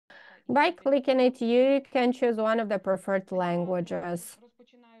By clicking it, you can choose one of the preferred languages.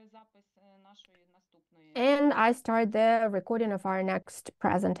 And I start the recording of our next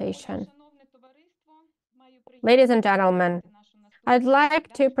presentation. Ladies and gentlemen, I'd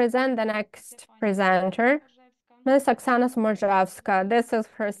like to present the next presenter, Ms. Oksana Smorzhevska. This is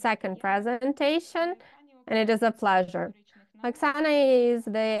her second presentation, and it is a pleasure. Oksana is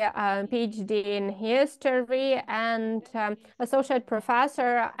the PhD in history and associate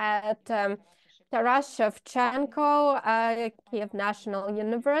professor at Taras Shevchenko, Kiev National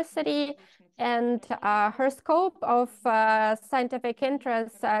University, and her scope of scientific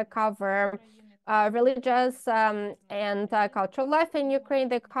interests cover religious and cultural life in Ukraine,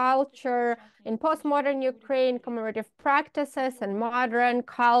 the culture in postmodern Ukraine, commemorative practices and modern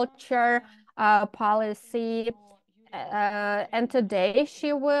culture policy. And today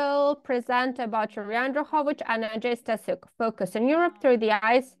she will present about Yurii Andruhovych and Andrzej Stasiuk, focus on Europe through the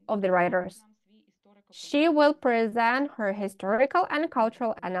eyes of the writers. She will present her historical and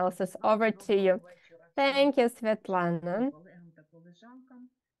cultural analysis. Over to you. Thank you, Svetlana.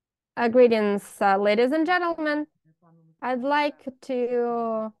 Greetings, ladies and gentlemen. I'd like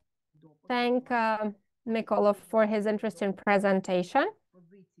to thank Mykola for his interesting presentation,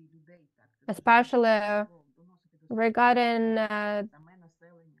 especially regarding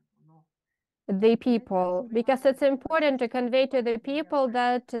the people, because it's important to convey to the people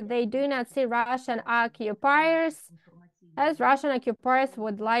that they do not see Russian occupiers as Russian occupiers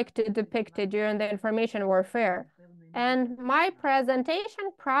would like to depict it during the information warfare. And my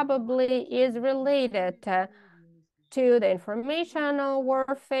presentation probably is related to the informational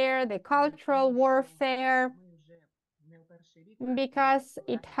warfare, the cultural warfare, because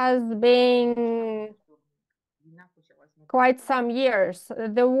it has been quite some years.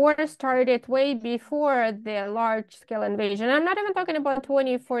 The war started way before the large-scale invasion. I'm not even talking about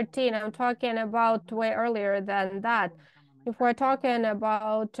 2014. I'm talking about way earlier than that. If we're talking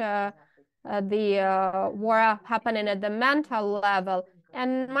about the war happening at the mental level.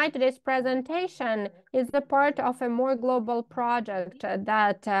 And my today's presentation is a part of a more global project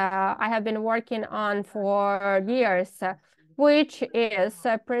that I have been working on for years, which is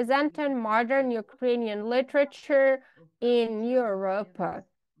presenting modern Ukrainian literature in Europe.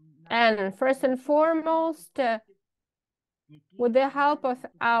 And first and foremost, with the help of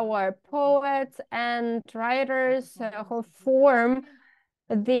our poets and writers who form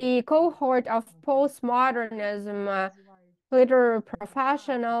the cohort of postmodernism, literary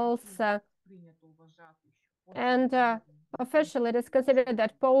professionals, and officially it is considered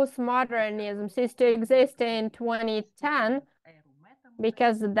that postmodernism ceased to exist in 2010,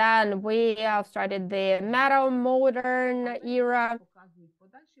 because then we have started the meta-modern era,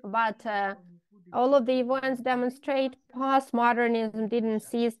 but all of the events demonstrate postmodernism didn't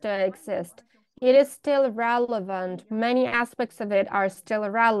cease to exist. It is still relevant. Many aspects of it are still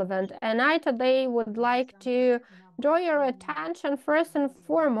relevant. And I today would like to draw your attention first and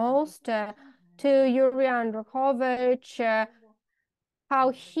foremost to Yurii Andruhovych, how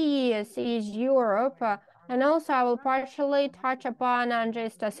he sees Europe. And also I will partially touch upon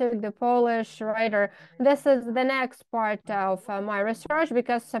Andrzej Stasiuk, the Polish writer. This is the next part of my research,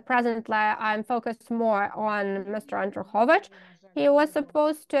 because presently I'm focused more on Mr. Andruhovych. He was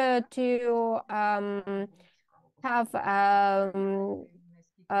supposed to have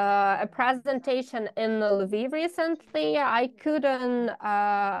a presentation in Lviv recently. I couldn't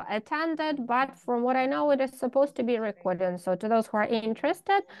attend it, but from what I know, it is supposed to be recorded. So to those who are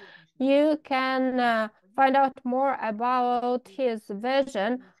interested, you can find out more about his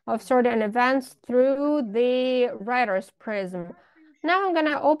vision of certain events through the writer's prism. Now I'm going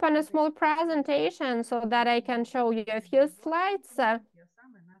to open a small presentation so that I can show you a few slides,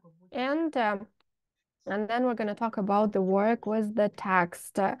 and then we're going to talk about the work with the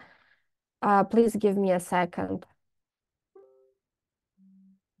text. Please give me a second.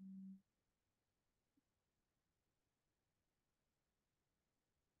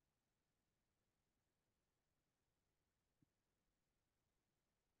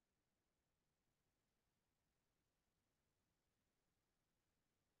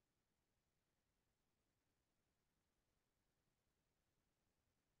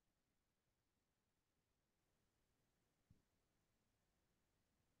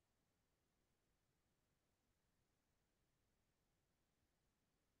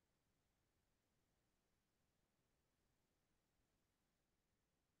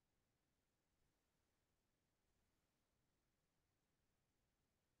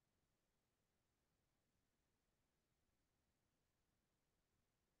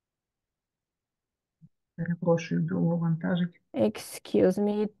 Excuse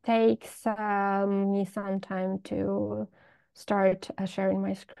me, it takes me some time to start sharing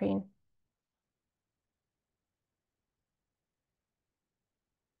my screen.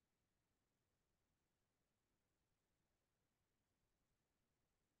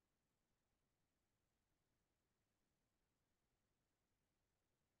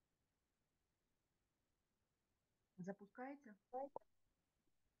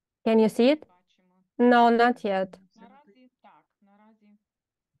 Can you see it? No, not yet.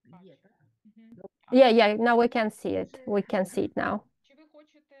 Yeah, now we can see it. We can see it now.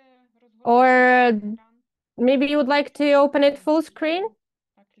 Or maybe you would like to open it full screen?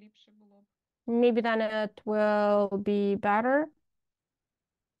 Maybe then it will be better.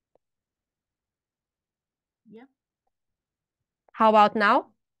 How about now?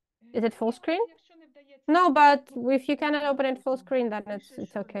 Is it full screen? No, but if you cannot open it full screen, then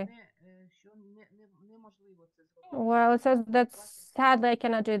it's okay. Well, it says that sadly I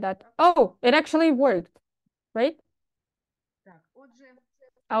cannot do that. Oh, it actually worked, right?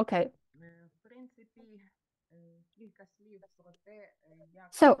 Okay.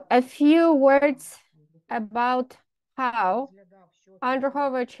 So a few words about how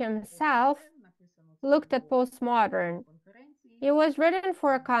Andruhovych himself looked at postmodern. It was written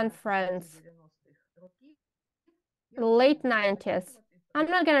for a conference, late 90s. I'm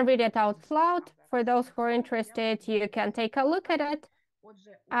not going to read it out loud. For those who are interested, you can take a look at it.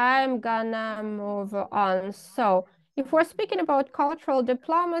 I'm gonna move on. So, if we're speaking about cultural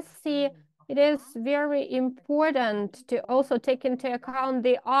diplomacy, it is very important to also take into account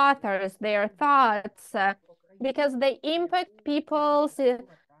the authors, their thoughts, because they impact people's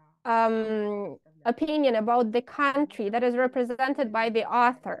opinion about the country that is represented by the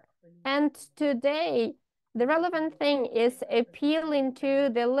author. And today, the relevant thing is appealing to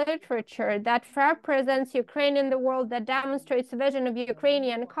the literature that represents Ukraine in the world, that demonstrates a vision of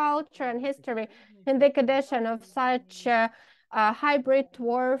Ukrainian culture and history in the condition of such hybrid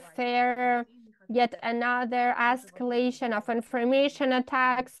warfare, yet another escalation of information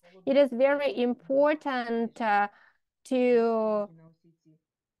attacks. It is very important to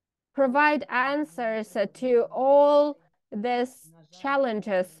provide answers to all these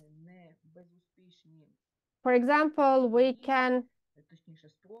challenges. For example, we can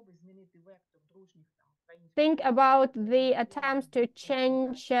think about the attempts to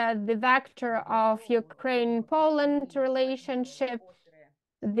change the vector of Ukraine-Poland relationship,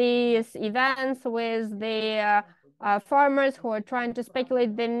 these events with the farmers who are trying to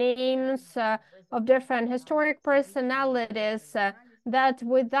speculate the names of different historic personalities that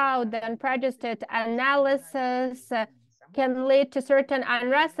without the unprejudiced analysis can lead to certain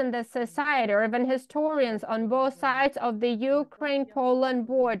unrest in the society, or even historians on both sides of the Ukraine-Poland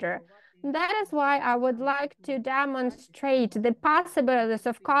border. That is why I would like to demonstrate the possibilities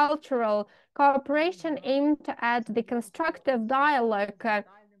of cultural cooperation aimed at the constructive dialogue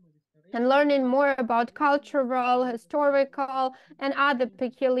and learning more about cultural, historical, and other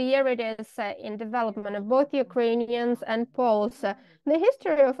peculiarities in development of both Ukrainians and Poles. The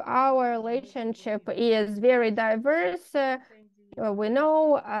history of our relationship is very diverse. We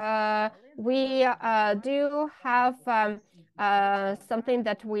know we do have something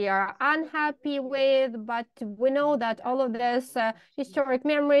that we are unhappy with, but we know that all of this historic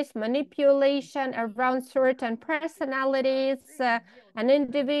memories, manipulation around certain personalities and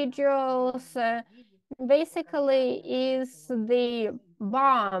individuals basically is the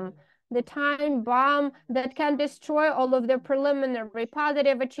time bomb that can destroy all of the preliminary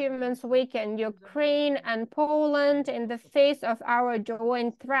positive achievements weaken Ukraine and Poland in the face of our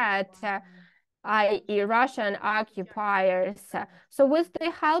joint threat, i.e. Russian occupiers. So with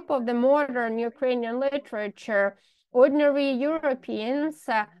the help of the modern Ukrainian literature, ordinary Europeans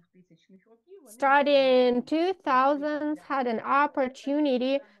starting 2000s had an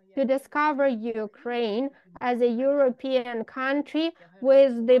opportunity to discover Ukraine as a European country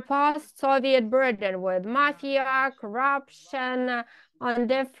with the post-Soviet burden, with mafia, corruption on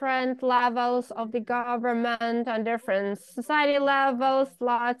different levels of the government, on different society levels,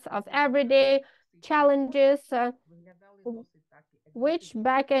 lots of everyday challenges, which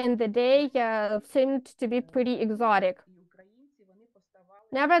back in the day seemed to be pretty exotic.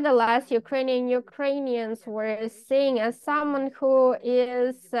 Nevertheless, Ukrainians were seen as someone who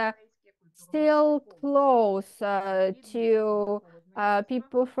is still close to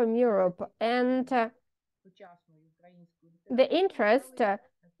people from Europe. And the interest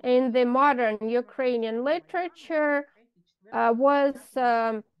in the modern Ukrainian literature was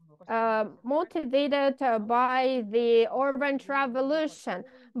motivated by the Orange Revolution.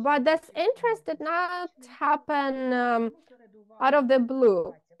 But this interest did not happen out of the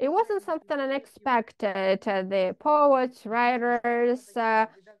blue. It wasn't something unexpected. The poets, writers,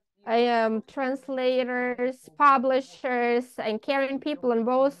 translators, publishers, and caring people on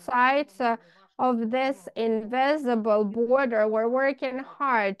both sides of this invisible border were working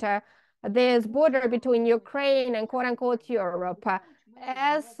hard. This border between Ukraine and quote-unquote Europe.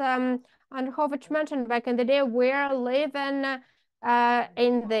 As Andruhovych mentioned, back in the day, we're living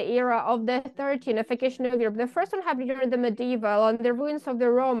in the era of the third unification of Europe. The first one happened during the medieval, on the ruins of the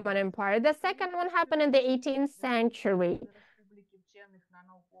Roman Empire. The second one happened in the 18th century,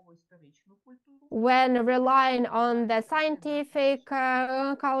 when relying on the scientific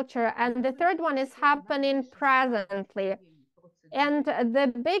culture. And the third one is happening presently. And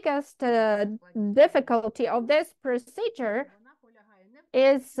the biggest difficulty of this procedure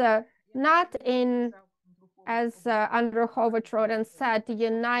is not in, as Andruhovych wrote and said,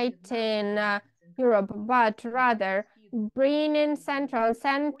 uniting Europe, but rather bringing Central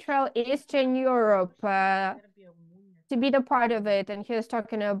Eastern Europe to be the part of it. And he was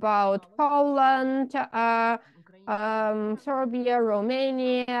talking about Poland, Serbia,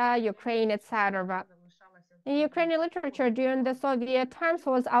 Romania, Ukraine, etc. In Ukrainian literature during the Soviet times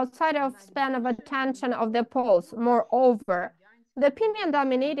was outside of span of attention of the Poles. Moreover, the opinion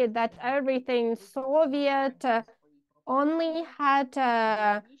dominated that everything Soviet only had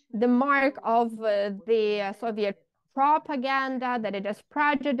the mark of the Soviet propaganda, that it is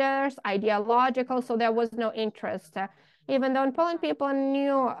prejudice, ideological, so there was no interest. Even though in Poland people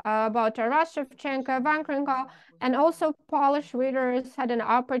knew about Taras Shevchenko, Vankrenko, and also Polish readers had an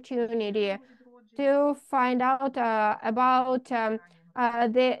opportunity to find out about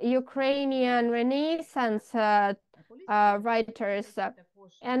the Ukrainian Renaissance writers.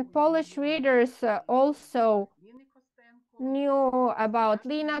 And Polish readers also knew about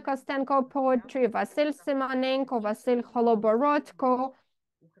Lina Kostenko poetry, Vasil Simonenko, Vasil Holoborodko,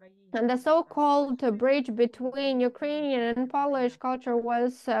 and the so-called bridge between Ukrainian and Polish culture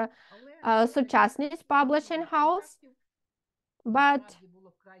was Suchasny's publishing house. But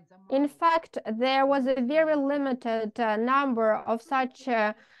in fact, there was a very limited number of such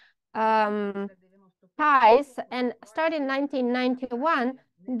ties, and starting in 1991,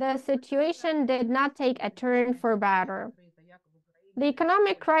 the situation did not take a turn for better. The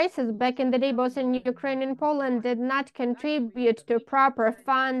economic crisis back in the day, both in Ukraine and Poland, did not contribute to proper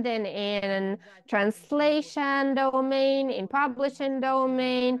funding in translation domain, in publishing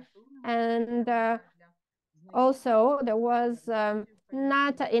domain, and also there was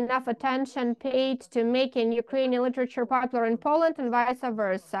not enough attention paid to making Ukrainian literature popular in Poland and vice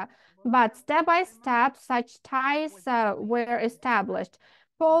versa. But step by step, such ties were established.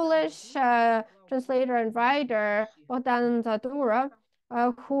 Polish translator and writer Bogdan Zadura,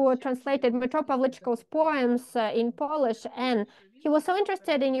 who translated Metropavlichko's poems in Polish, and he was so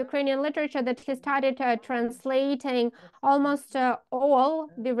interested in Ukrainian literature that he started translating almost all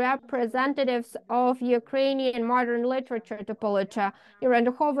the representatives of Ukrainian modern literature to Polish. Yurii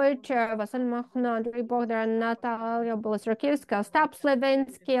Andruhovych, Vasyl Machno, Andrei Bogdan, Natalia Bolesrakivska, Ostap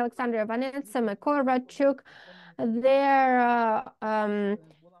Slivinsky, Alexandria Vanetsa, Mykola Radchuk. Their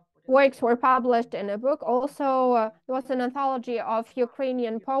works were published in a book. Also, it was an anthology of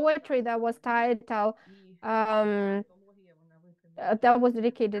Ukrainian poetry that was titled that was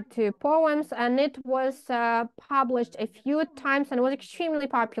dedicated to poems, and it was published a few times and was extremely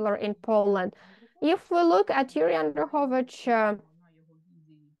popular in Poland. If we look at Yurii Andruhovych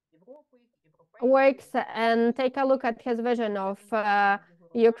works and take a look at his vision of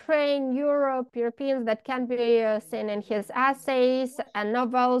Ukraine, Europe, Europeans, that can be seen in his essays and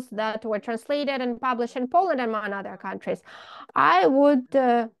novels that were translated and published in Poland and among other countries, I would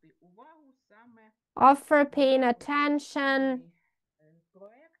offer paying attention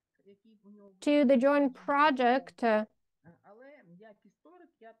to the joint project.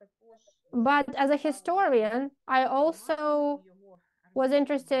 But as a historian, I also was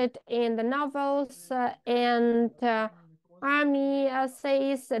interested in the novels and army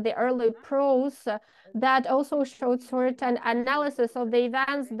essays, the early prose that also showed certain analysis of the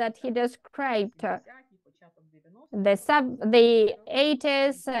events that he described. The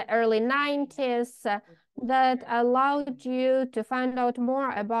 80s, early 90s, that allowed you to find out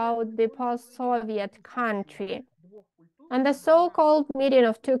more about the post-Soviet country. And the so-called meeting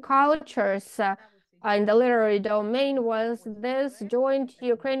of two cultures in the literary domain was this joint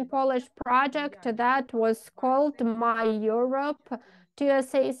Ukraine-Polish project that was called My Europe, two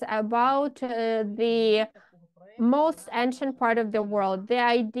essays about the most ancient part of the world. The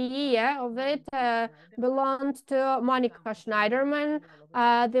idea of it belonged to Monica Schneiderman,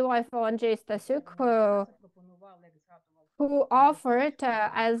 the wife of Andrzej Stasiuk, who offered,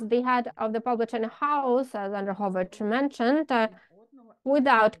 as the head of the publishing house, as Andruhovych mentioned,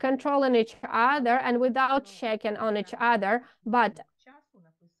 without controlling each other and without checking on each other, but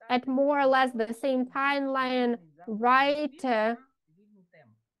at more or less the same timeline, write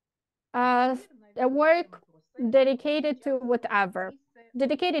a work dedicated to whatever,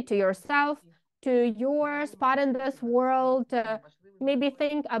 dedicated to yourself, to your spot in this world. Maybe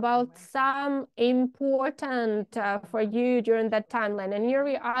think about some important for you during that timeline. And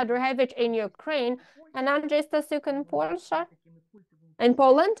Yurii Andruhovych in Ukraine, and Andrzej Stasiuk in Poland.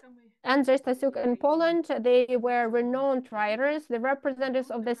 Andrzej Stasiuk in Poland, they were renowned writers, the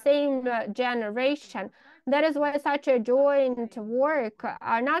representatives of the same generation. That is why such a joint work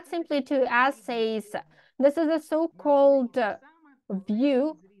are not simply two essays. This is a so-called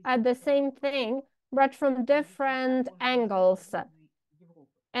view at the same thing, but from different angles,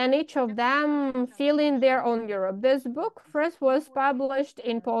 and each of them feeling their own Europe. This book first was published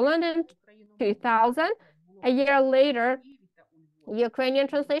in Poland in 2000. A year later, Ukrainian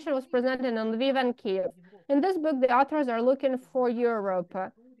translation was presented in Lviv and Kiev. In this book, the authors are looking for Europe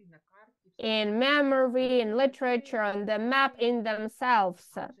in memory, in literature, on the map in themselves.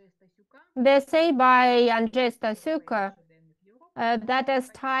 The essay by Andrzej Stasiuk that is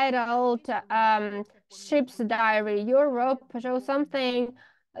titled Ship's Diary Europe shows something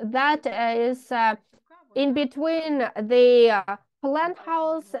that is in between the plant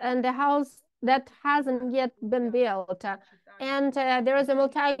house and the house that hasn't yet been built. And there is a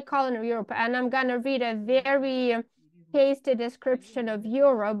multicolor Europe, and I'm gonna read a very hasty description of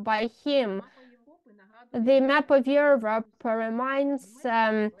Europe by him. The map of Europe reminds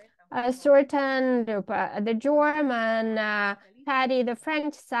a certain the German patty, the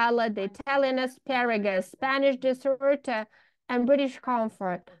French salad, the Italian asparagus, Spanish dessert, and British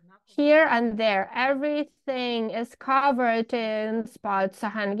comfort. Here and there, everything is covered in spots.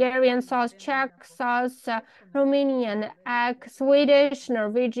 Hungarian sauce, Czech sauce, Romanian egg, Swedish,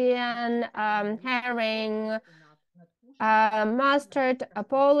 Norwegian herring, mustard,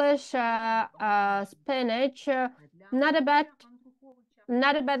 Polish spinach. Not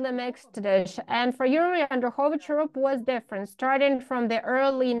a badly mixed dish. And for Yurii Andruhovych, Europe was different, starting from the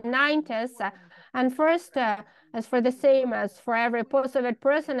early 90s. And first, as for the same as for every post-Soviet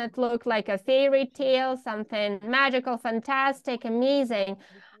person, it looked like a fairy tale, something magical, fantastic, amazing,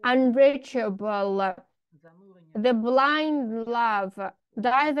 unreachable. The blind love,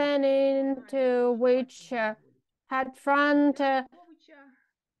 diving into which had front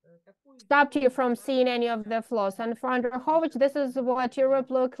stopped you from seeing any of the flaws. And for Andruhovych, this is what Europe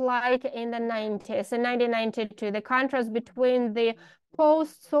looked like in the 90s, in 1992. The contrast between the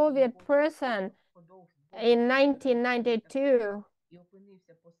post-Soviet person in 1992,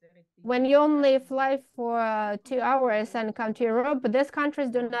 when you only fly for 2 hours and come to Europe, these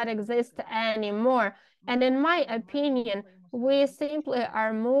countries do not exist anymore. And in my opinion, we simply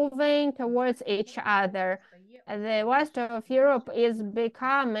are moving towards each other. The west of Europe is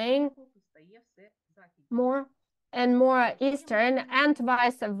becoming more and more Eastern and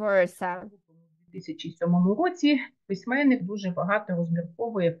vice versa. У 2007 році письменник дуже багато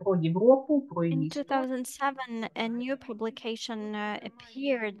розмірковує про Європу, про її In 2007, a new publication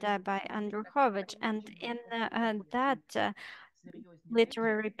appeared by Andruhovych, and in that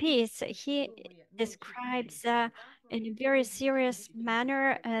literary piece, he describes in a very serious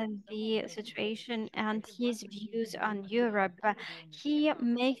manner the situation and his views on Europe. He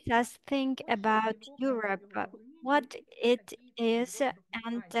makes us think about Europe, what it is,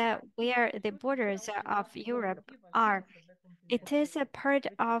 and where the borders of Europe are. It is a part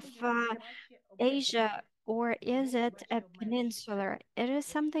of Asia, or is it a peninsula? It is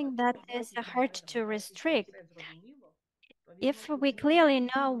something that is hard to restrict. If we clearly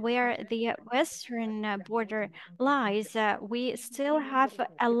know where the western border lies, we still have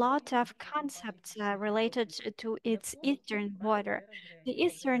a lot of concepts related to its eastern border. The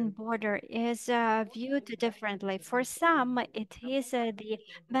eastern border is viewed differently. For some, it is the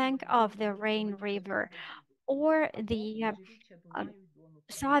bank of the Rhine River, or the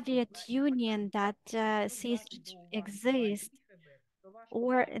Soviet Union that ceased to exist,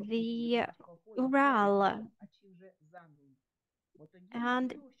 or the Ural.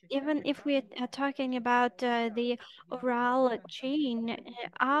 And even if we are talking about the Ural chain,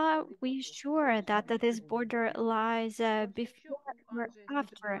 are we sure that this border lies before or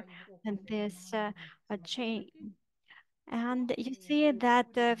after this chain? And you see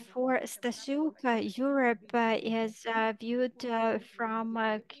that for Stasiuk, Europe is viewed from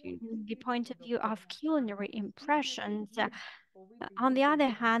the point of view of culinary impressions. On the other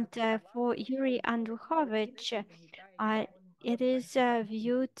hand, for Yurii Andruhovych, uh, it is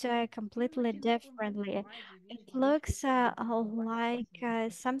viewed completely differently. It looks like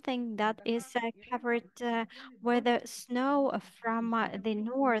something that is covered with snow from the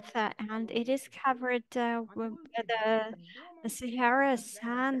north, and it is covered with the Sahara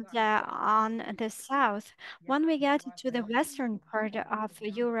sand on the south. When we get to the western part of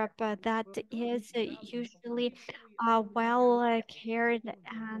Europe, that is usually well cared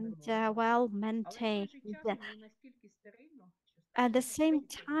and well maintained. At the same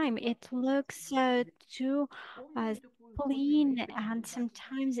time, it looks too uh, clean, and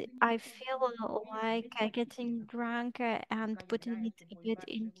sometimes I feel like getting drunk and putting it a bit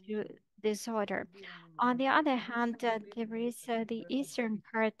into disorder. On the other hand, there is the eastern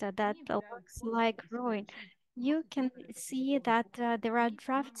part that looks like ruin. You can see that there are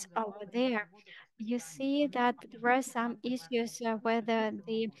drafts over there. You see that there are some issues with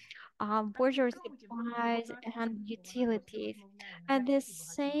the border supplies and utilities. At the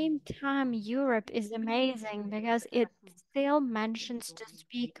same time, Europe is amazing because it still mentions to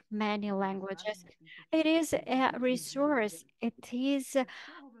speak many languages. It is a resource. It is a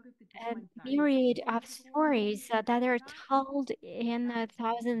myriad of stories that are told in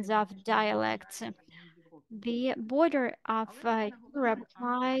thousands of dialects. The border of Europe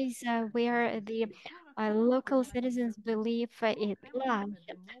lies where the local citizens believe it lies.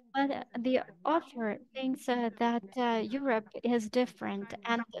 But the author thinks that Europe is different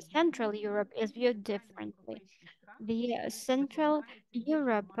and Central Europe is viewed differently. The Central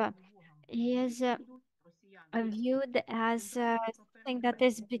Europe is viewed as something that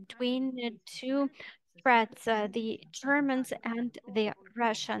is between two threats, the Germans and the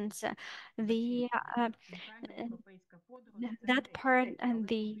Russians. The that part and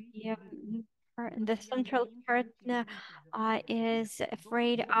the central part is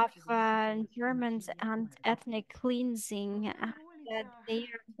afraid of Germans and ethnic cleansing. That they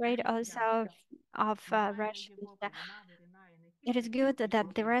are afraid also of Russians. It is good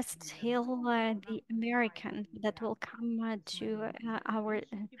that there are still the Americans that will come uh, to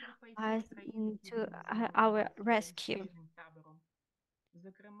our rescue.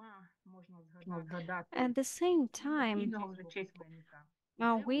 At the same time,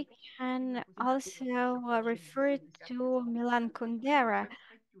 we can also refer to Milan Kundera,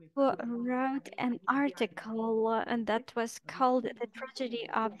 who wrote an article and that was called The Tragedy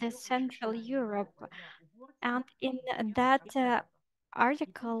of the Central Europe. And in that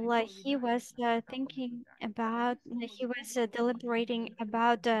article, he was deliberating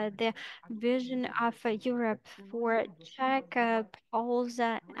about the vision of Europe for Czech, Poles,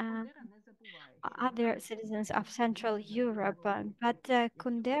 and other citizens of Central Europe. But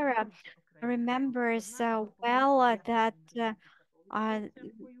Kundera remembers well that uh,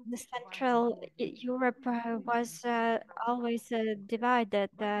 the Central Europe was always divided.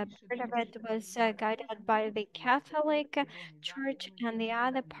 Part of it was guided by the Catholic Church, and the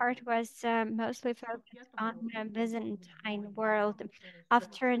other part was mostly focused on Byzantine world.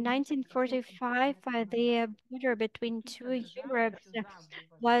 After 1945, the border between two Europes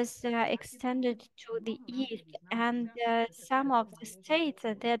was extended to the east, and some of the states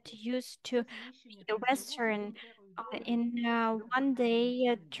that used to be the Western in one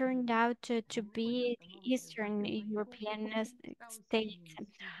day turned out to be the Eastern European states.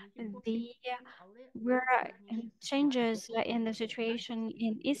 The were changes in the situation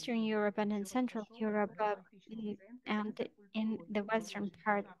in Eastern Europe and in Central Europe and in the Western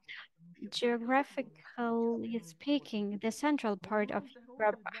part. Geographically speaking, the central part of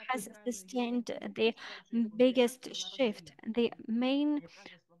Europe has sustained the biggest shift. The main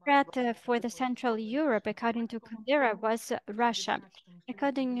threat for the Central Europe, according to Kundera, was Russia.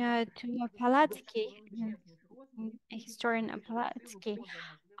 According to Palatsky, historian Palatsky,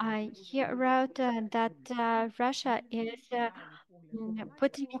 he wrote that Russia is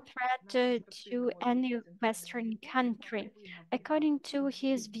putting a threat to any Western country. According to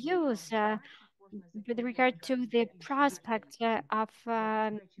his views, with regard to the prospect of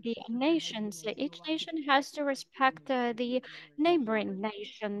the nations, each nation has to respect the neighboring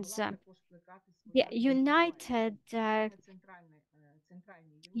nations. The united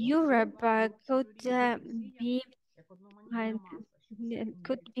Europe be uh,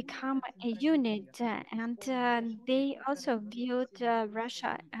 could become a unit, and they also viewed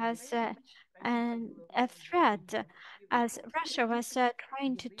Russia as a threat. as Russia was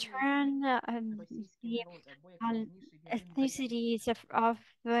trying to turn the ethnicities of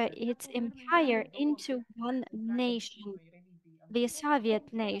its empire into one nation, the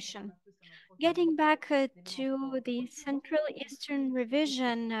Soviet nation. Getting back to the Central Eastern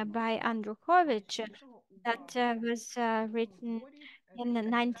Revision by Andruhovych that was written in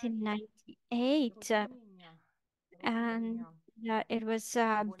 1998 and it was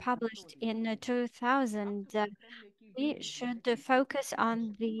published in 2000. We should focus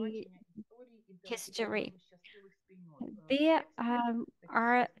on the history. There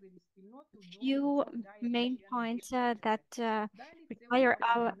are few main points that require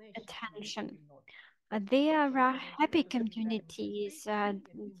our attention. There are happy communities,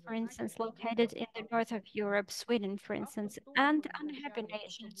 for instance, located in the north of Europe, Sweden, for instance, and unhappy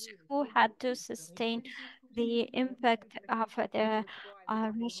nations who had to sustain the impact of the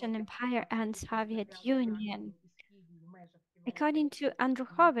Russian Empire and Soviet Union. According to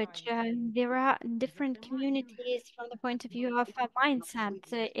Andruhovych, there are different communities from the point of view of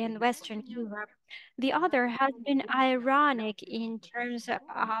mindset in Western Europe. The other has been ironic in terms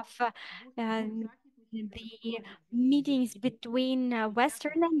of the meetings between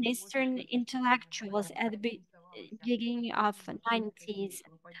Western and Eastern intellectuals at the beginning of 90s.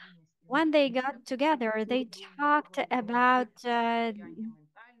 When they got together, they talked about the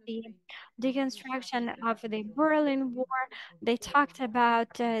deconstruction of the Berlin War. They talked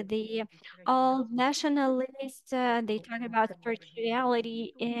about the old nationalists. They talked about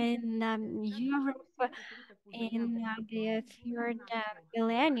spirituality in Europe in the third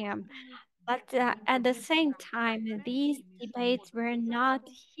millennium. But at the same time, these debates were not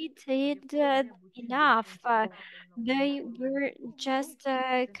heated enough. They were just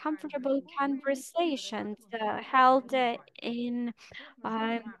comfortable conversations held in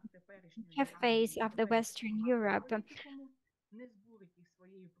uh, cafes of the Western Europe.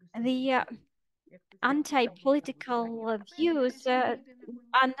 The anti-political views are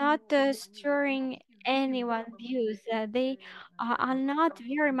not stirring anyone's views. They are not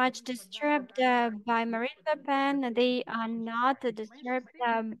very much disturbed by Marine Le Pen. They are not disturbed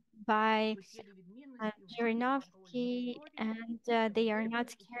by Zhirinovsky, and they are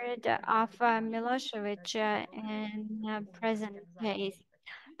not scared of Milosevic in present days.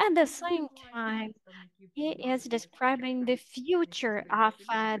 At the same time, he is describing the future of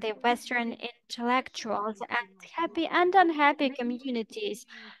the Western intellectuals and happy and unhappy communities.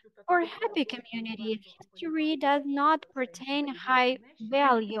 For happy communities, history does not pertain high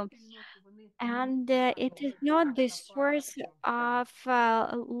value, and it is not the source of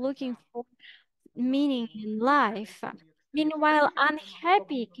looking for meaning in life. Meanwhile,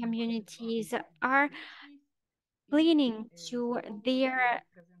 unhappy communities are clinging to their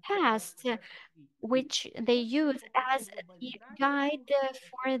past, which they use as the guide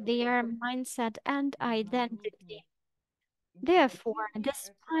for their mindset and identity. Therefore,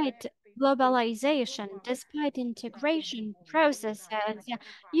 despite globalization, despite integration processes,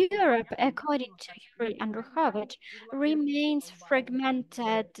 Europe, according to Yurii Andruhovych, remains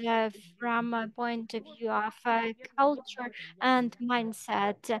fragmented from a point of view of culture and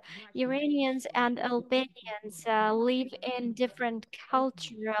mindset. Iranians and Albanians live in different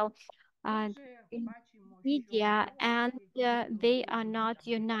cultural uh, media and they are not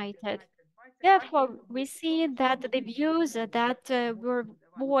united. Therefore, we see that the views that were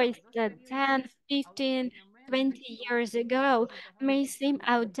voiced 10, 15, 20 years ago may seem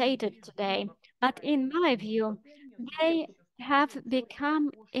outdated today, but in my view, they have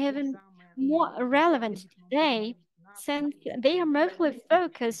become even more relevant today since they are mostly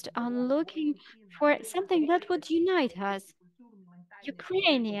focused on looking for something that would unite us,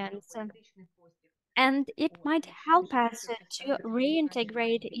 Ukrainians, and it might help us to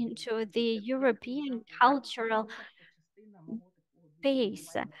reintegrate into the European cultural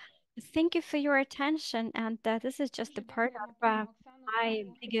base. Thank you for your attention, and this is just a part of my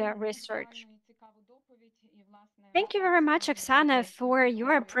bigger research. Thank you very much, Oksana, for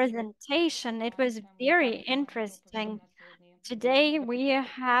your presentation. It was very interesting. Today we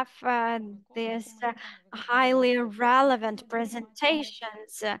have this highly relevant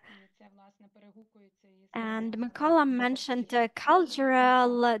presentations. And Mikola mentioned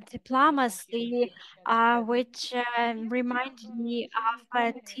cultural diplomacy, which reminded me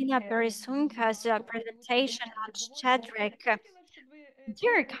of Tina Berisunka's presentation on Shadrick.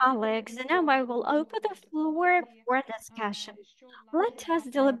 Dear colleagues, now I will open the floor for discussion. Let us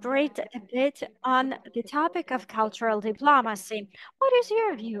deliberate a bit on the topic of cultural diplomacy. What is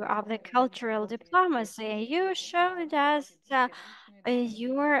your view of the cultural diplomacy? You showed us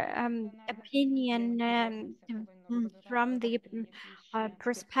your opinion from the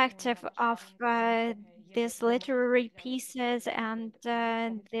perspective of these literary pieces and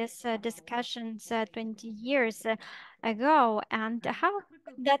these discussions 20 years ago, and how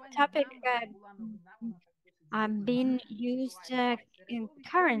that topic being used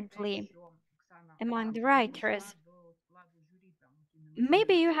currently among the writers.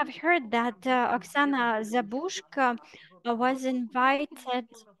 Maybe you have heard that Oksana Zabushka was invited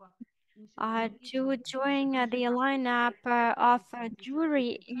to join the lineup of a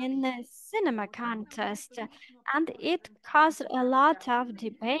jury in a cinema contest. And it caused a lot of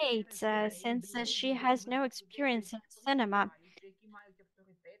debates since she has no experience in cinema.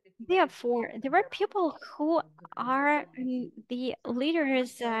 Therefore, there are people who are the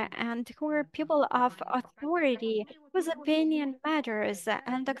leaders and who are people of authority whose opinion matters.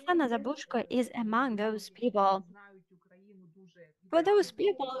 And Oksana Zabushko is among those people. For those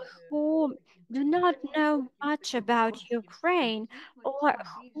people who do not know much about Ukraine or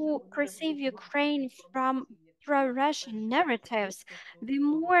who perceive Ukraine from pro-Russian narratives, the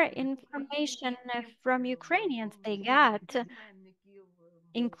more information from Ukrainians they get,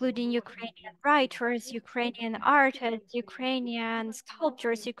 including Ukrainian writers, Ukrainian artists, Ukrainian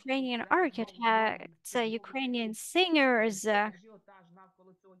sculptors, Ukrainian architects, Ukrainian singers,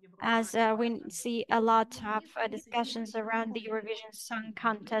 as we see a lot of discussions around the Eurovision Song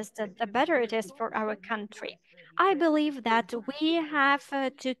Contest, the better it is for our country. I believe that we have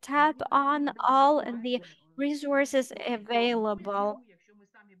to tap on all the resources available,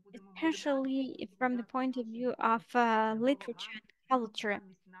 especially from the point of view of literature and culture.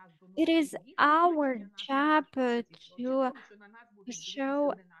 It is our job to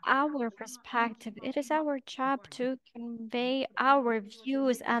show our perspective. It is our job to convey our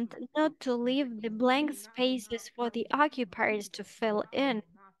views and not to leave the blank spaces for the occupiers to fill in.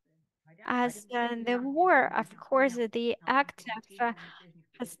 As the war, of course, the active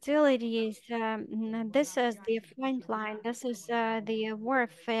hostilities, this is the front line, this is the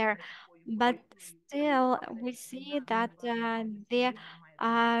warfare, but still we see that there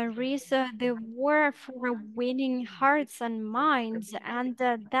is the war for winning hearts and minds, and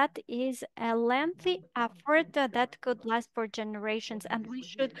that is a lengthy effort that could last for generations, and we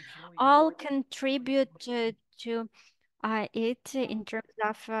should all contribute to it in terms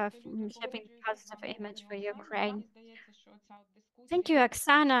of shaping positive image for Ukraine. Thank you,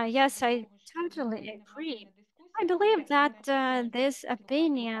 Oksana. Yes, I totally agree. I believe that this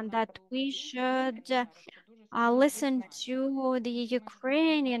opinion that we should listen to the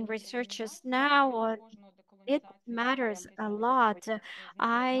Ukrainian researchers now, it matters a lot.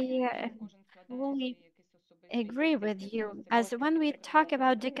 I fully agree with you. As when we talk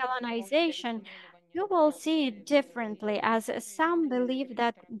about decolonization, you will see it differently, as some believe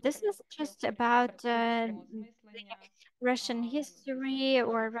that this is just about the Russian history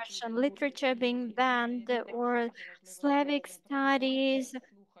or Russian literature being banned or Slavic studies.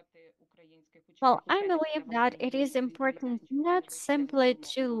 Well, I believe that it is important not simply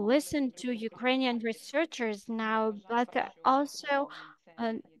to listen to Ukrainian researchers now, but also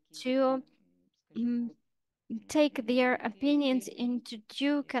uh, to mm, take their opinions into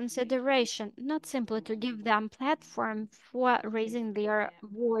due consideration, not simply to give them platform for raising their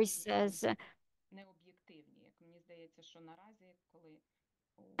voices.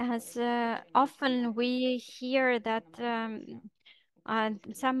 As often we hear that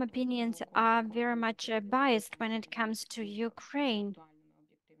some opinions are very much biased when it comes to Ukraine.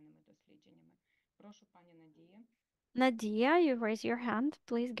 Nadia, you raise your hand.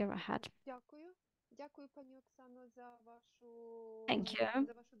 Please go ahead. Thank you.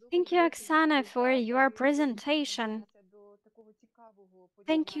 Thank you, Oksana, for your presentation.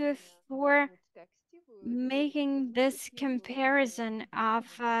 Thank you for making this comparison of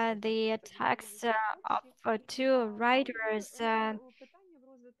the texts of two writers,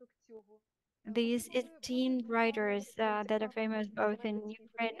 these 18 writers that are famous both in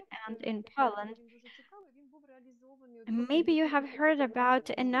Ukraine and in Poland. Maybe you have heard about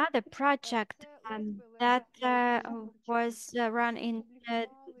another project that was run in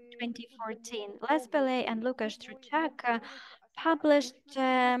 2014. Les Belay and Lukasz Truchak published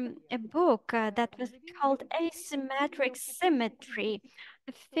a book that was called Asymmetric Symmetry,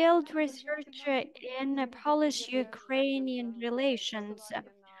 a field research in Polish-Ukrainian relations.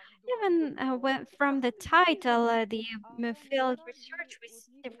 Even from the title, the field research, we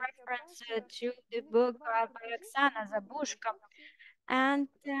see the reference to the book by Oksana Zabushko. And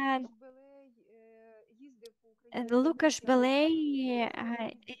Lukasz Belay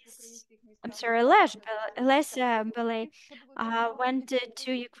is, I'm sorry, Les Belay went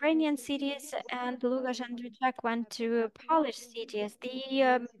to Ukrainian cities, and Lukasz Andruchak went to Polish cities.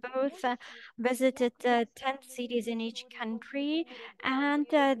 They both visited 10 cities in each country, and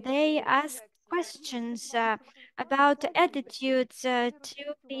they asked questions about attitudes to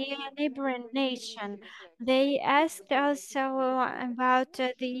the neighboring nation. They asked also about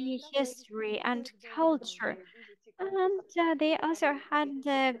the history and culture, and they also had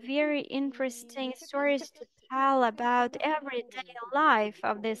very interesting stories to tell about everyday life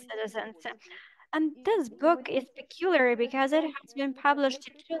of the citizens. And this book is peculiar because it has been published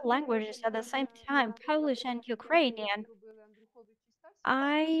in two languages at the same time, Polish and Ukrainian.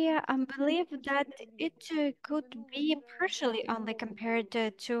 I believe that it could be partially only compared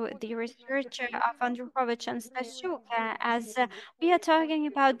to the research of Andruhovych and Stasiuk, as we are talking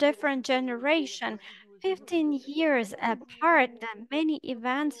about different generation. 15 years apart, many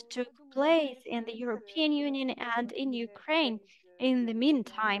events took place in the European Union and in Ukraine in the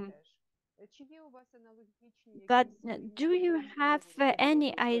meantime. But do you have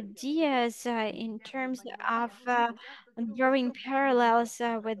any ideas in terms of drawing parallels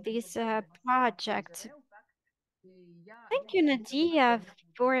with this project? Thank you, Nadia,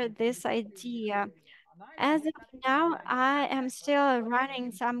 for this idea. As of now, I am still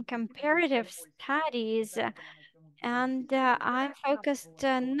running some comparative studies, and I'm focused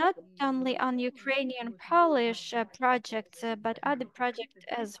not only on Ukrainian Polish projects, but other projects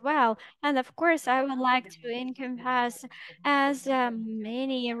as well. And of course, I would like to encompass as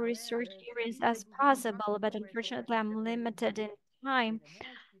many research areas as possible, but unfortunately, I'm limited in time.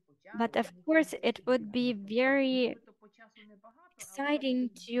 But of course, it would be very exciting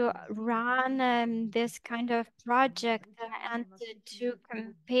to run this kind of project and to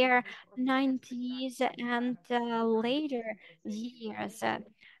compare 90s and later years.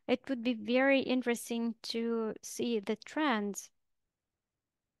 It would be very interesting to see the trends.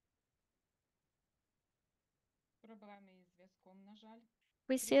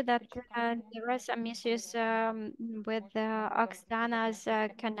 We see that there are some issues with Oksana's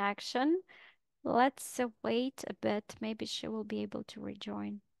connection. Let's wait a bit. Maybe she will be able to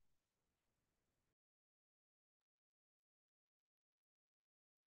rejoin.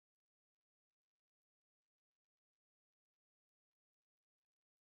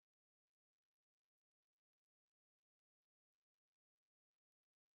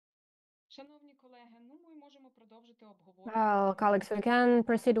 Well, colleagues, we can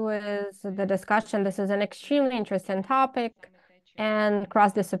proceed with the discussion. This is an extremely interesting topic and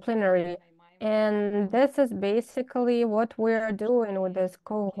cross-disciplinary. And this is basically what we're doing with this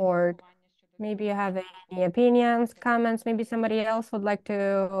cohort. Maybe you have any opinions, comments, maybe somebody else would like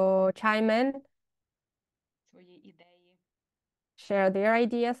to chime in, share their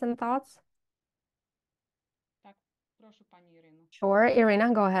ideas and thoughts. Sure,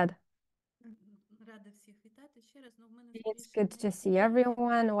 Irina, go ahead. It's good to see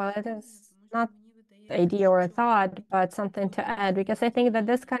everyone. Well, it is not idea or a thought, but something to add, because I think that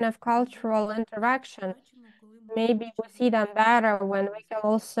this kind of cultural interaction, maybe we see them better when we can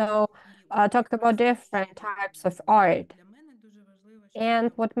also talk about different types of art.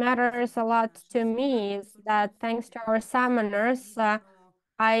 And what matters a lot to me is that thanks to our seminars,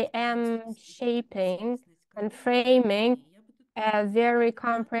 I am shaping and framing a very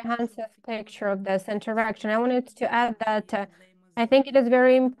comprehensive picture of this interaction. I wanted to add that I think it is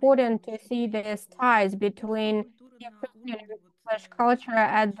very important to see these ties between Ukrainian and Polish culture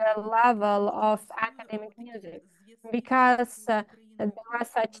at the level of academic music, because there are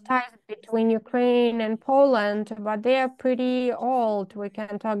such ties between Ukraine and Poland, but they are pretty old. We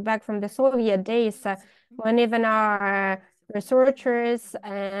can talk back from the Soviet days when even our researchers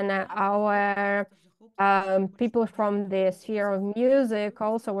and our people from the sphere of music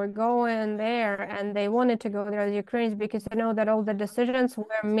also were going there, and they wanted to go there as Ukrainians because they know that all the decisions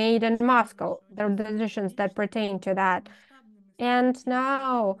were made in Moscow. There are decisions that pertain to that. And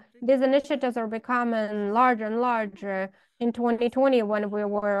now these initiatives are becoming larger and larger. In 2020, when we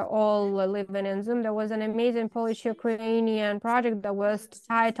were all living in Zoom, there was an amazing Polish-Ukrainian project that was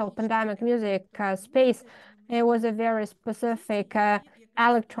titled Pandemic Music Space. It was a very specific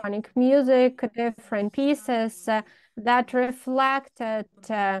electronic music, different pieces that reflected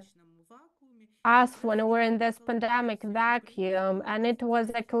us when we're in this pandemic vacuum. And it was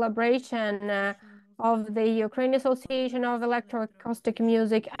a collaboration of the Ukrainian Association of Electroacoustic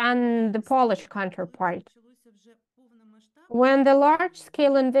Music and the Polish counterpart. When the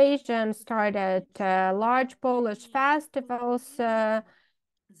large-scale invasion started, large Polish festivals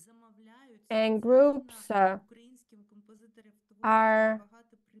and groups are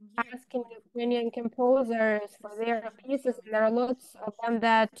asking Ukrainian composers for their pieces, and there are lots of them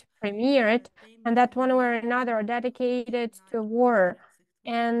that premiered and that one way or another are dedicated to war.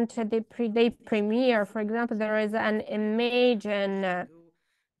 And they premiere, for example, there is an Imagine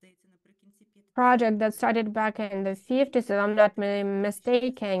project that started back in the 50s, if I'm not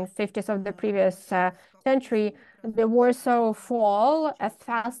mistaken, 50s of the previous century, the Warsaw Fall, a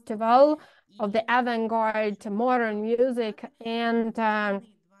festival of the avant-garde modern music. And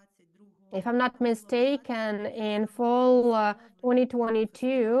if I'm not mistaken, in fall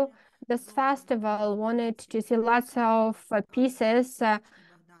 2022, this festival wanted to see lots of pieces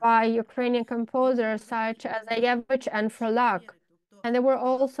by Ukrainian composers such as Ayevich and Frolak. And there were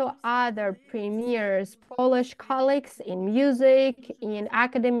also other premieres. Polish colleagues in music, in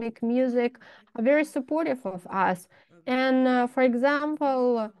academic music, are very supportive of us. And for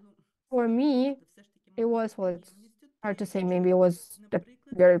example, for me, it was, well, it's hard to say, maybe it was a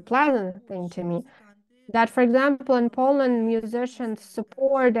very pleasant thing to me that, for example, in Poland, musicians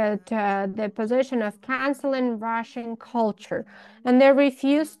supported the position of canceling Russian culture, and they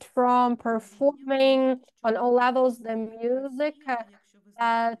refused from performing on all levels the music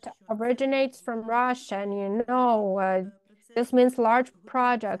that originates from Russia. And this means large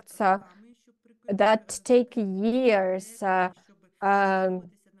projects that take years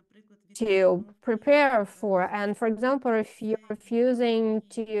to prepare for. And for example, if you're refusing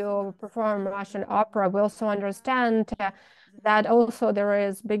to perform Russian opera, we also understand that also there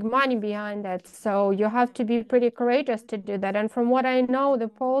is big money behind it. So you have to be pretty courageous to do that. And from what I know, the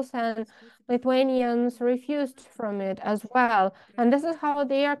Poles and Lithuanians refused from it as well. And this is how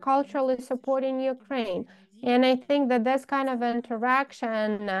they are culturally supporting Ukraine. And I think that this kind of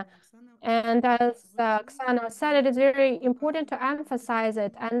interaction and as Oksana said, it is very important to emphasize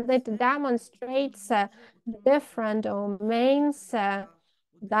it, and it demonstrates different domains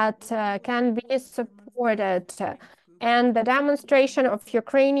that can be supported. And the demonstration of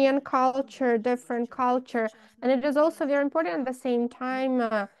Ukrainian culture, different culture, and it is also very important at the same time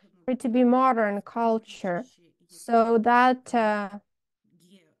for it to be modern culture, so that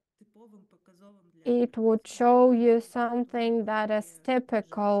it would show you something that is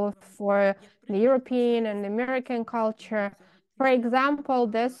typical for the European and American culture. For example,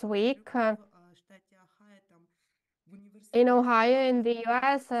 this week in Ohio, in the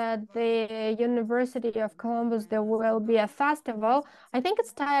US, at the University of Columbus, there will be a festival. I think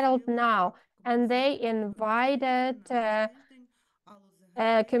it's titled Now, and they invited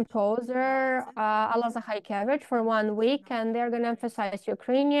a composer, Alla Zahaikevich, for 1 week, and they're going to emphasize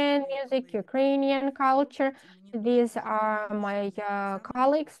Ukrainian music, Ukrainian culture. These are my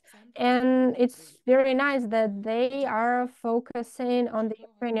colleagues, and it's very nice that they are focusing on the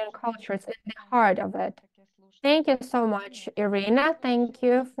Ukrainian culture. It's in the heart of it. Thank you so much, Irina. Thank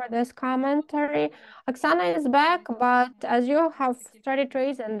you for this commentary. Oksana is back, but as you have started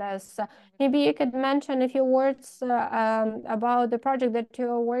raising this, maybe you could mention a few words about the project that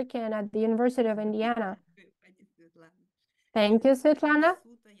you're working at the University of Indiana. Thank you, Svetlana.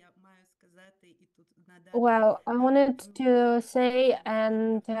 Well, I wanted to say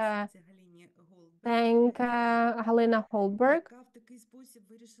and thank Halina Holberg,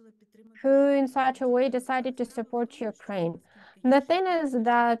 who in such a way decided to support Ukraine. And the thing is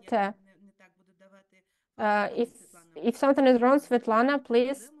that if something is wrong, Svetlana,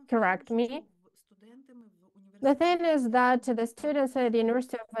 please correct me. The thing is that the students at the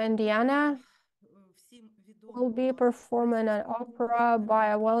University of Indiana will be performing an opera by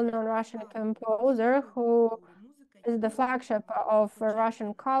a well-known Russian composer who is the flagship of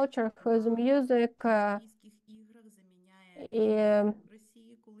Russian culture, whose music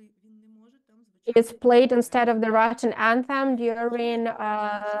is played instead of the Russian anthem during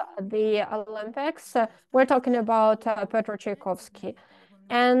the Olympics. We're talking about Petro Tchaikovsky.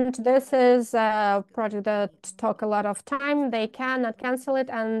 And this is a project that took a lot of time. They cannot cancel it,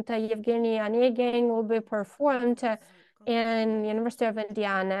 and Yevgeny Onegin will be performed in University of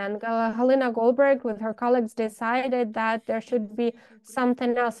Indiana. And Halina Goldberg with her colleagues decided that there should be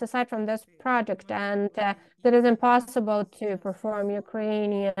something else aside from this project, and that it is impossible to perform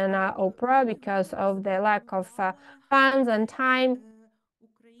Ukrainian opera because of the lack of funds and time.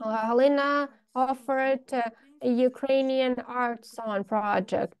 Halina offered a Ukrainian art song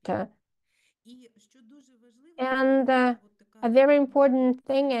project. And a very important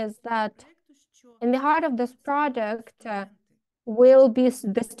thing is that in the heart of this project will be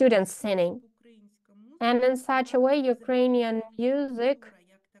the students singing. And in such a way, Ukrainian music,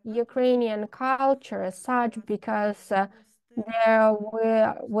 Ukrainian culture as such, because there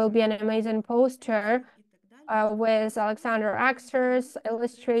will be an amazing poster with Alexander Akser's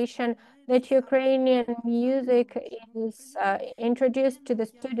illustration, that Ukrainian music is introduced to the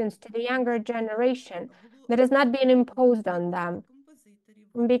students, to the younger generation, that is not being imposed on them.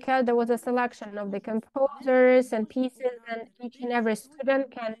 Because there was a selection of the composers and pieces, and each and every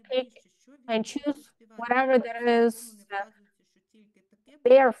student can pick and choose whatever that is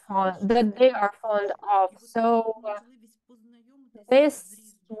they are fond of. So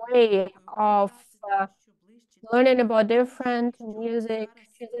this way of learning about different music,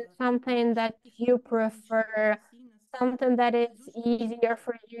 choosing something that you prefer, something that is easier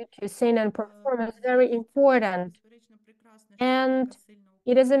for you to sing and perform is very important. And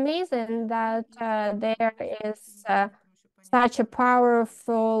it is amazing that there is such a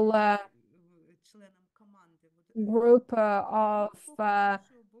powerful group of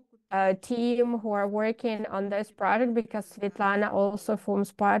team who are working on this project, because Svetlana also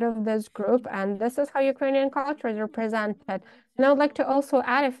forms part of this group, and this is how Ukrainian culture is represented. And I would like to also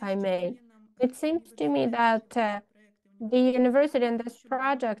add, if I may, it seems to me that the university in this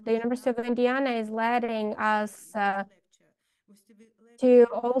project, the University of Indiana, is letting us to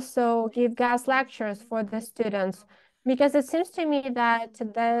also give guest lectures for the students, because it seems to me that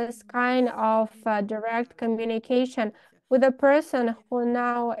this kind of direct communication with the person who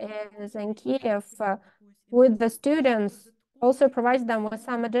now is in Kiev with the students also provides them with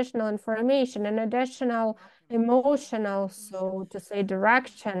some additional information and additional emotional, so to say,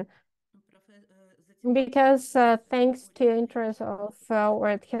 direction. Because thanks to interest of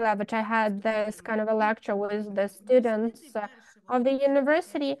Ortkhilevich, I had this kind of a lecture with the students of the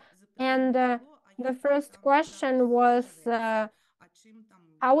university, and the first question was,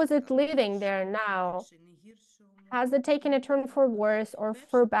 how is it living there now? Has it taken a turn for worse or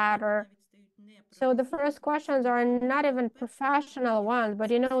for better? So the first questions are not even professional ones, but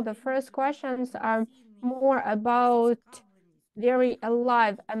the first questions are more about very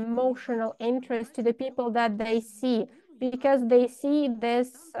alive, emotional interest to the people that they see, because they see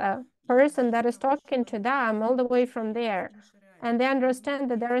this person that is talking to them all the way from there, and they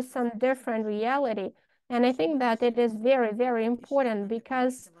understand that there is some different reality. And I think that it is very, very important,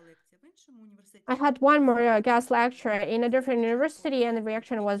 because I had one more guest lecture in a different university, and the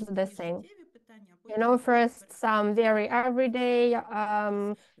reaction was the same. First some very everyday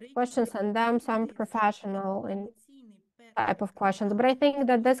questions, and then some professional and type of questions. But I think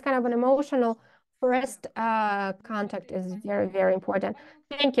that this kind of an emotional first contact is very, very important.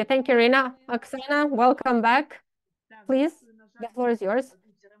 Thank you. Thank you, Rina. Oksana, welcome back. Please, the floor is yours.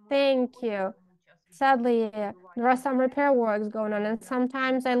 Thank you. Sadly, there are some repair works going on, and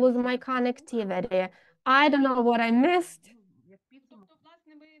sometimes I lose my connectivity. I don't know what I missed.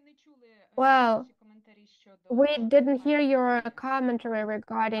 Well, we didn't hear your commentary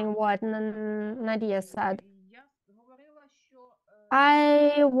regarding what Nadia said.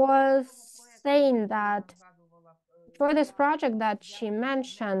 I was saying that for this project that she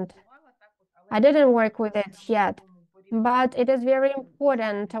mentioned, I didn't work with it yet, but it is very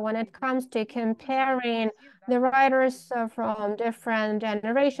important when it comes to comparing the writers from different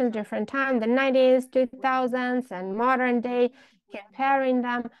generations, different time, the 90s, 2000s, and modern day, comparing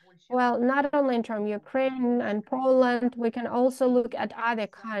them. Well, not only in terms of Ukraine and Poland, we can also look at other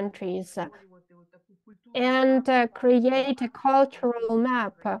countries and create a cultural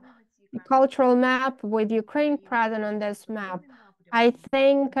map with Ukraine present on this map. I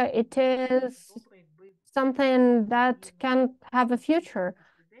think it is something that can have a future.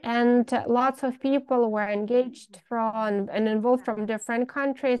 And lots of people were engaged from and involved from different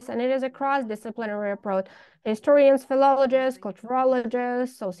countries, and it is a cross-disciplinary approach. Historians, philologists,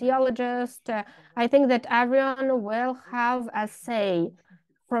 culturologists, sociologists. I think that everyone will have a say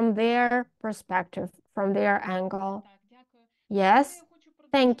from their perspective, from their angle. Yes,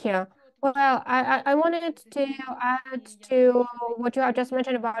 thank you. Well, I wanted to add to what you have just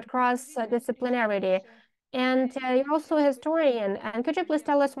mentioned about cross-disciplinarity. And you're also a historian. And could you please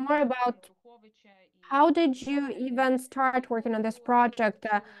tell us more about how did you even start working on this project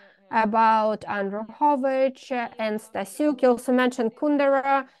about Andruhovych and Stasiuk? You also mentioned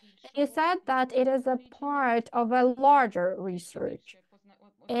Kundera. You said that it is a part of a larger research.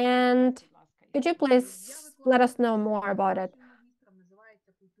 And could you please let us know more about it?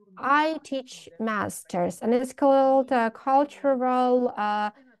 I teach masters, and it's called Cultural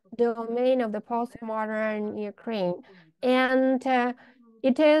Domain of the Postmodern Ukraine. And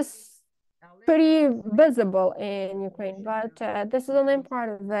it is pretty visible in Ukraine, but this is only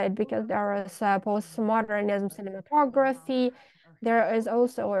part of it, because there is postmodernism cinematography. There is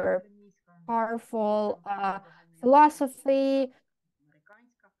also a powerful philosophy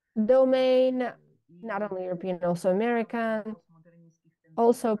domain, not only European, also American,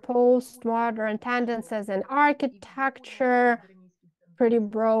 also postmodern tendencies in architecture, pretty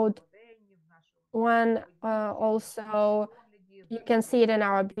broad one. Also, you can see it in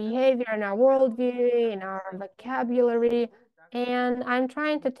our behavior, in our worldview, in our vocabulary. And I'm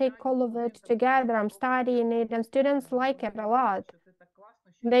trying to take all of it together. I'm studying it, and students like it a lot.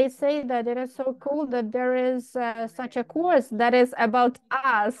 They say that it is so cool that there is such a course that is about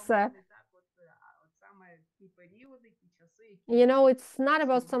us. You know, it's not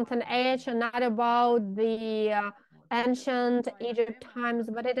about something ancient, not about the ancient Egypt times,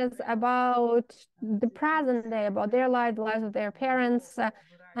 but it is about the present day, about their life, the lives of their parents.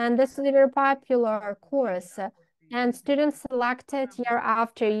 And this is a very popular course. And students select it year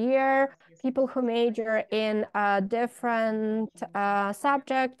after year, people who major in different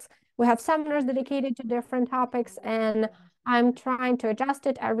subjects. We have seminars dedicated to different topics, and I'm trying to adjust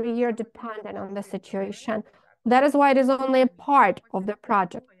it every year depending on the situation. That is why it is only a part of the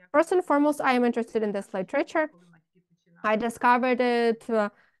project. First and foremost, I am interested in this literature. I discovered it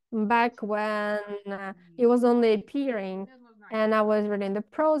back when it was only appearing, and I was reading the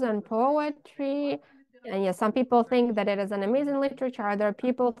prose and poetry. And yes, some people think that it is an amazing literature. Other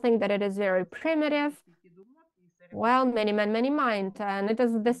people think that it is very primitive. Well, many men, many mind. And it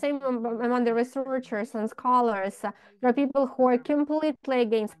is the same among the researchers and scholars. There are people who are completely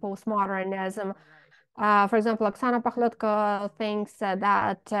against postmodernism. For example, Oksana Smorzhevska thinks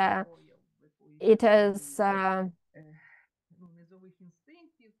that it is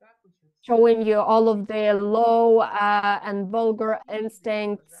showing you all of the low and vulgar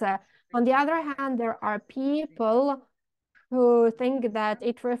instincts. On the other hand, there are people who think that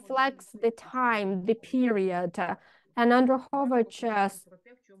it reflects the time, the period. And Andruhovych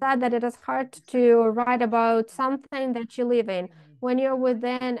said that it is hard to write about something that you live in. When you're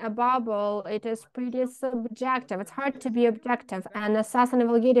within a bubble, it is pretty subjective. It's hard to be objective and assess and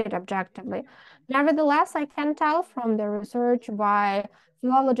evaluate it objectively. Nevertheless, I can tell from the research by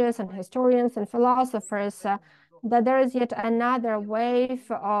philologists and historians and philosophers that there is yet another wave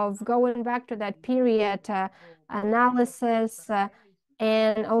of going back to that period analysis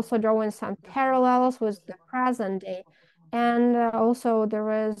and also drawing some parallels with the present day. And also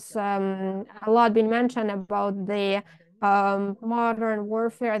there is a lot been mentioned about the modern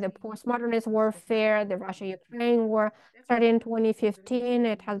warfare, the postmodernist warfare, the Russia-Ukraine war started in 2015.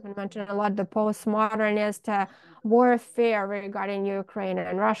 It has been mentioned a lot, the postmodernist warfare regarding Ukraine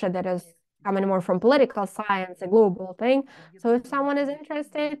and Russia that is coming more from political science, a global thing. So if someone is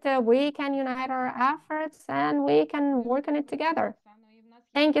interested, we can unite our efforts and we can work on it together.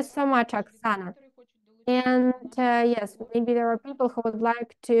 Thank you so much, Oksana. And yes, maybe there are people who would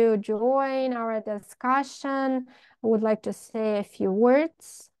like to join our discussion, who would like to say a few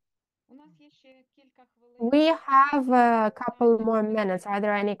words. We have a couple more minutes. Are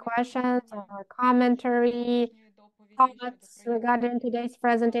there any questions or commentary, thoughts regarding today's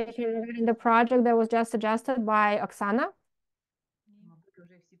presentation, regarding the project that was just suggested by Oksana?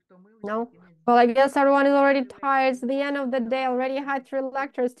 No? Well, I guess everyone is already tired. It's the end of the day. Already had 3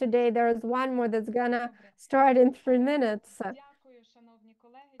 lectures today. There's one more that's gonna start in 3 minutes.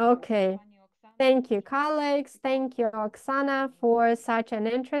 Okay. Thank you, colleagues. Thank you, Oksana, for such an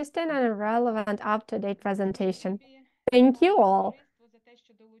interesting and relevant, up-to-date presentation. Thank you all.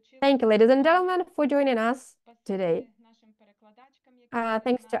 Thank you, ladies and gentlemen, for joining us today.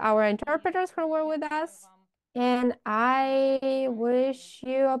 Thanks to our interpreters who were with us. And I wish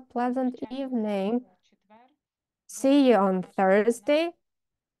you a pleasant evening. See you on Thursday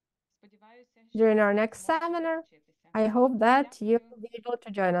during our next seminar. I hope that you will be able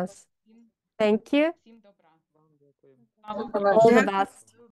to join us. Thank you. All the best.